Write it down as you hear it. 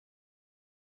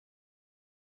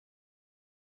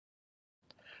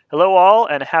Hello all,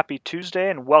 and happy Tuesday,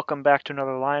 and welcome back to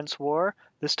another Alliance War.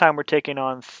 This time we're taking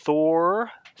on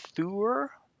Thor,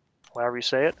 however you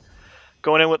say it.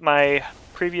 Going in with my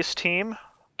previous team,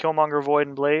 Killmonger, Void,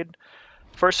 and Blade.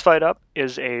 First fight up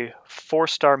is a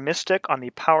 4-star Mystic on the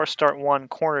Power Start 1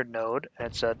 cornered node, and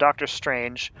it's Doctor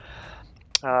Strange.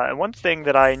 And one thing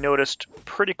that I noticed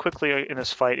pretty quickly in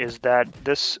this fight is that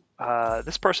this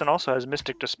person also has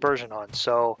Mystic Dispersion on,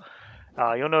 so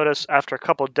you'll notice after a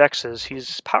couple of dexes,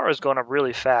 his power is going up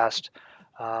really fast.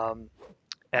 And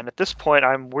at this point,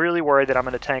 I'm really worried that I'm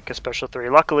going to tank a special 3.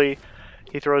 Luckily,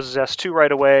 he throws his S2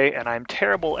 right away, and I'm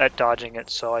terrible at dodging it.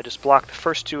 So I just block the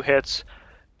first 2 hits,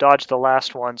 dodge the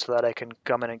last one so that I can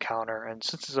come in and counter. And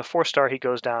since it's a 4-star, he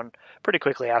goes down pretty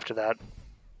quickly after that.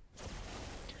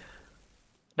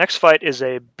 Next fight is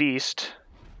a Beast.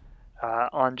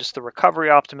 On just the Recovery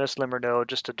Optimist Limber node,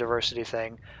 just a diversity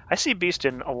thing. I see Beast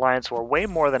in Alliance War way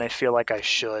more than I feel like I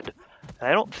should. And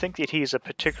I don't think that he's a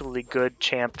particularly good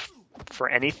champ for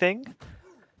anything.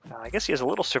 I guess he has a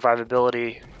little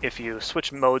survivability if you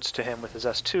switch modes to him with his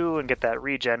S2 and get that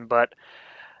regen, but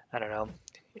I don't know.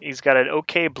 He's got an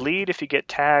okay bleed if you get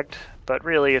tagged, but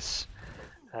really this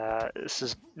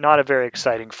is not a very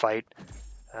exciting fight,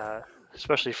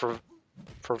 especially for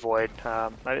Void.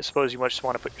 I suppose you just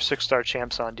want to put your 6-star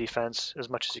champs on defense as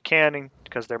much as you can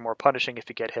because they're more punishing if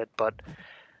you get hit, but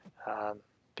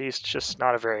Beast's just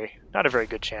not a very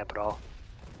good champ at all.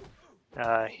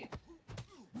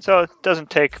 So it doesn't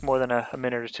take more than a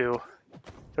minute or two.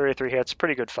 33 hits,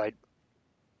 pretty good fight.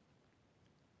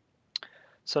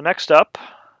 So next up,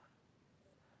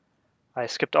 I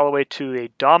skipped all the way to a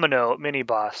Domino mini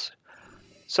boss.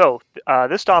 So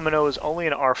this Domino is only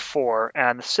an R4,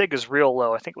 and the SIG is real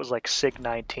low. I think it was like SIG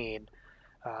 19.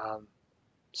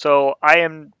 So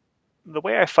the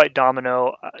way I fight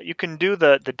Domino, you can do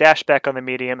the dash back on the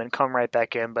medium and come right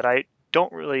back in, but I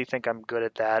don't really think I'm good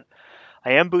at that.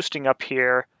 I am boosting up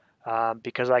here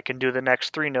because I can do the next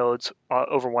 3 nodes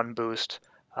over 1 boost.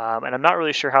 And I'm not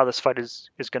really sure how this fight is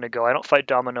going to go. I don't fight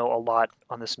Domino a lot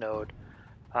on this node.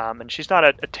 And she's not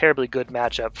a terribly good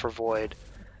matchup for Void.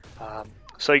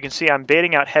 So you can see I'm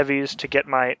baiting out heavies to get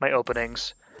my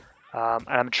openings. And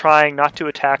I'm trying not to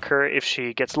attack her if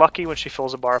she gets lucky when she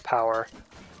fills a bar of power.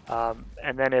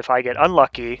 And then if I get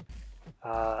unlucky,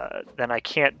 then I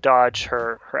can't dodge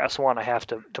her S1. I have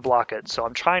to block it. So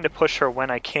I'm trying to push her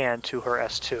when I can to her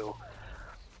S2.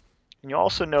 And you'll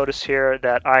also notice here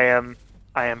that I am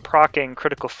proccing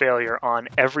critical failure on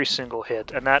every single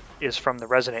hit, and that is from the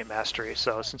Resonate Mastery.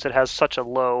 So since it has such a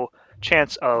low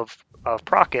chance of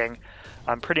proccing,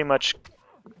 I'm pretty much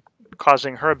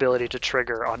causing her ability to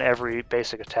trigger on every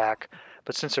basic attack.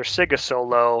 But since her SIG is so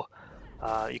low,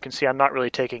 you can see I'm not really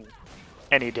taking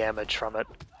any damage from it,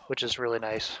 which is really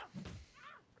nice.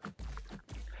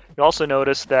 You also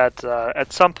notice that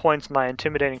at some points my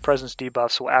Intimidating Presence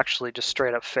debuffs will actually just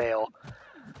straight up fail,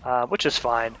 which is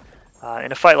fine.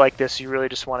 In a fight like this, you really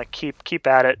just want to keep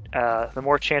at it. The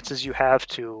more chances you have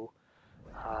to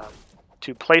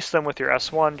place them with your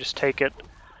S1, just take it.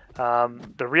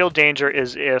 The real danger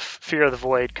is if Fear of the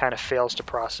Void kind of fails to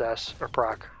process or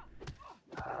proc.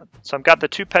 So I've got the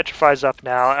 2 Petrifies up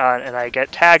now, and I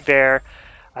get tagged there.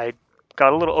 I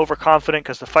got a little overconfident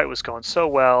because the fight was going so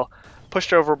well.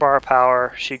 Pushed her over bar of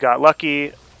power. She got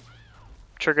lucky,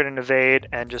 triggered an evade,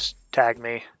 and just tagged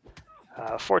me.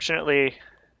 Fortunately,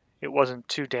 it wasn't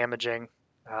too damaging,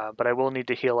 but I will need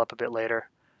to heal up a bit later.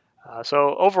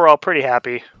 So overall, pretty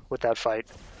happy with that fight.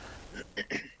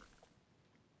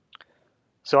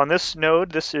 So on this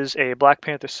node, this is a Black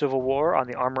Panther Civil War on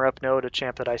the Armor Up node, a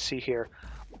champ that I see here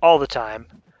all the time.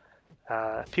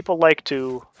 People like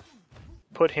to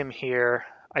put him here,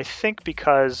 I think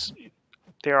because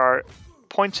there are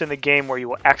points in the game where you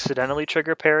will accidentally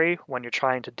trigger parry when you're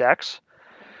trying to dex.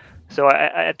 So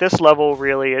at this level,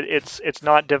 really, it's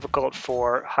not difficult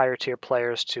for higher tier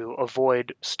players to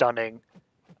avoid stunning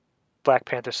Black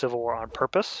Panther Civil War on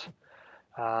purpose.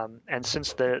 And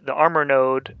since the armor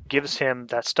node gives him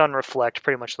that stun reflect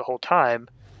pretty much the whole time,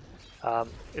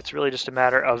 it's really just a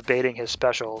matter of baiting his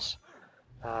specials.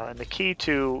 And the key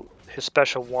to his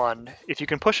special 1, if you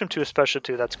can push him to a special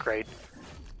 2, that's great.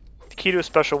 The key to a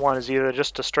special 1 is either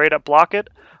just to straight up block it,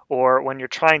 or when you're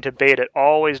trying to bait it,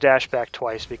 always dash back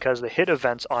twice, because the hit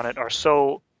events on it are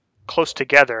so close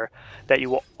together that you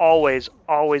will always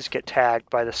get tagged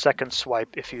by the second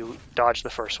swipe if you dodge the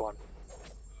first one.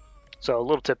 So a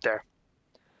little tip there.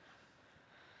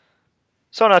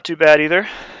 So not too bad either.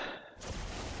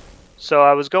 So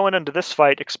I was going into this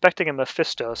fight expecting a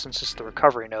Mephisto since it's the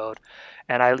recovery node,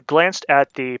 and I glanced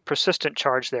at the persistent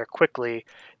charge there quickly,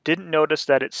 didn't notice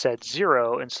that it said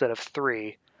 0 instead of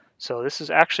 3. So this is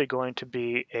actually going to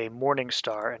be a Morning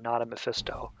Star and not a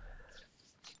Mephisto.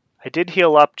 I did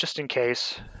heal up just in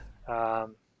case.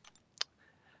 Um,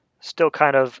 Still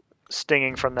kind of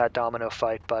stinging from that domino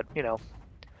fight, but you know.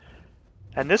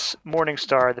 And this Morning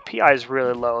Star, the PI is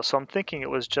really low, so I'm thinking it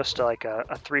was just like a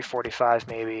 345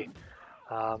 maybe.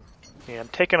 I'm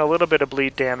taking a little bit of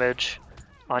bleed damage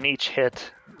on each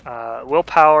hit.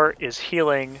 Willpower is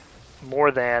healing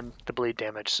more than the bleed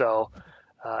damage, so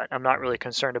I'm not really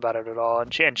concerned about it at all.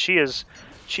 And she is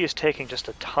taking just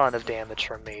a ton of damage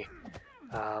from me.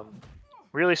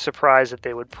 Really surprised that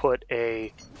they would put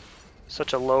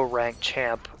such a low ranked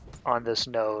champ on this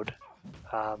node.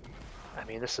 I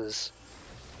mean, it's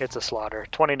a slaughter.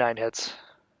 29 hits.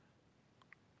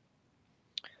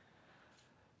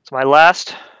 So my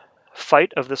last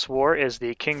fight of this war is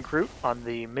the King Groot on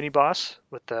the mini boss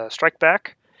with the strike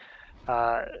back.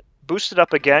 Boosted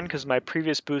up again because my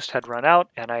previous boost had run out,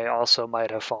 and I also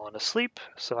might have fallen asleep,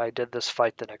 so I did this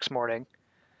fight the next morning.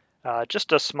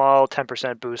 Just a small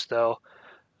 10% boost though.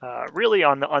 Really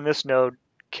on this node,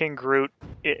 King Groot,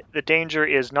 the danger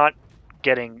is not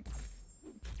getting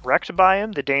wrecked by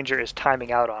him. The danger is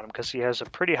timing out on him because he has a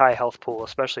pretty high health pool,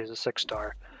 especially as a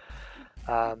 6-star.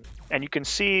 And you can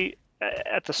see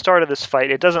at the start of this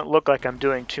fight, it doesn't look like I'm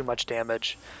doing too much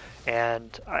damage.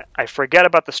 And I forget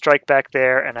about the strike back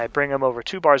there, and I bring him over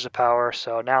 2 bars of power.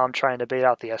 So now I'm trying to bait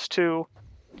out the S2.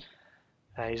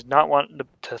 He's not wanting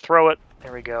to throw it.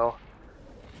 There we go.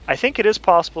 I think it is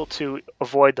possible to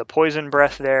avoid the poison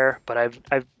breath there, but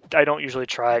I don't usually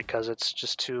try it because it's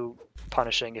just too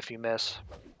punishing if you miss.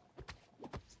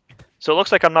 So it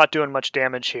looks like I'm not doing much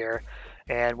damage here.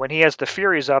 And when he has the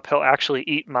Furies up, he'll actually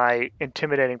eat my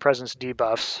Intimidating Presence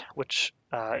debuffs, which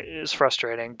is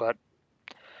frustrating. But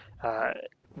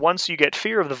once you get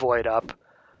Fear of the Void up,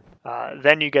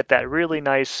 then you get that really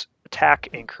nice attack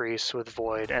increase with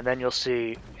Void, and then you'll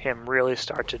see him really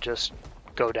start to just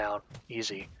go down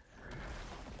easy.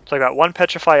 So I got 1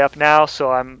 Petrify up now,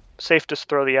 so I'm safe to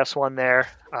throw the S1 there.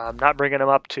 I'm not bringing him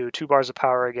up to 2 bars of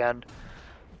power again.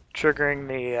 Triggering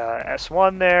the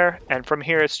S1 there, and from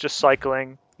here it's just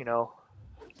cycling,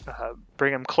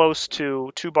 bring him close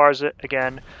to 2 bars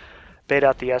again, bait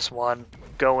out the S1,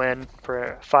 go in for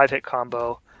a 5-hit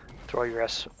combo, throw your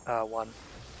S1.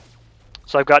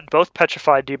 So I've got both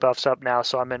petrified debuffs up now,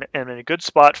 so I'm in a good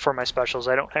spot for my specials.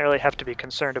 I don't really have to be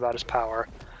concerned about his power.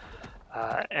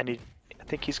 And I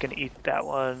think he's going to eat that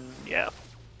one, yeah.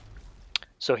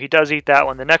 So he does eat that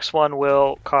one. The next one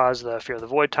will cause the Fear of the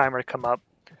Void timer to come up.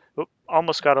 Oop,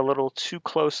 almost got a little too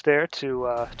close there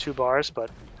to 2 bars, but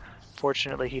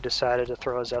fortunately he decided to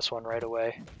throw his S1 right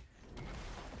away.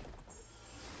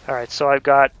 Alright, so I've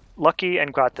got lucky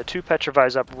and got the 2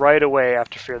 Petrifies up right away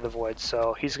after Fear of the Void,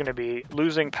 so he's going to be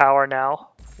losing power now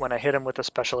when I hit him with a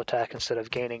special attack instead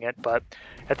of gaining it, but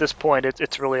at this point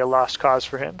it's really a lost cause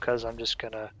for him because I'm just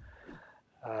going to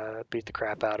beat the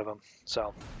crap out of him.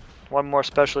 So 1 more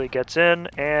special he gets in,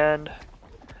 and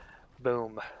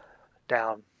boom,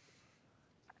 down.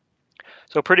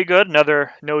 So pretty good,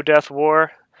 another no-death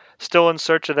war. Still in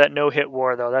search of that no-hit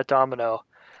war, though. That domino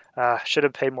should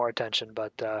have paid more attention,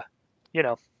 but,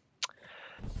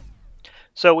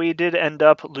 So we did end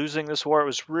up losing this war. It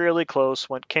was really close.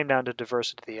 Came down to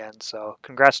diversity at the end. So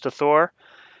congrats to Thor.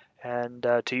 And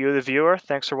to you, the viewer,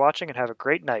 thanks for watching, and have a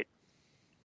great night.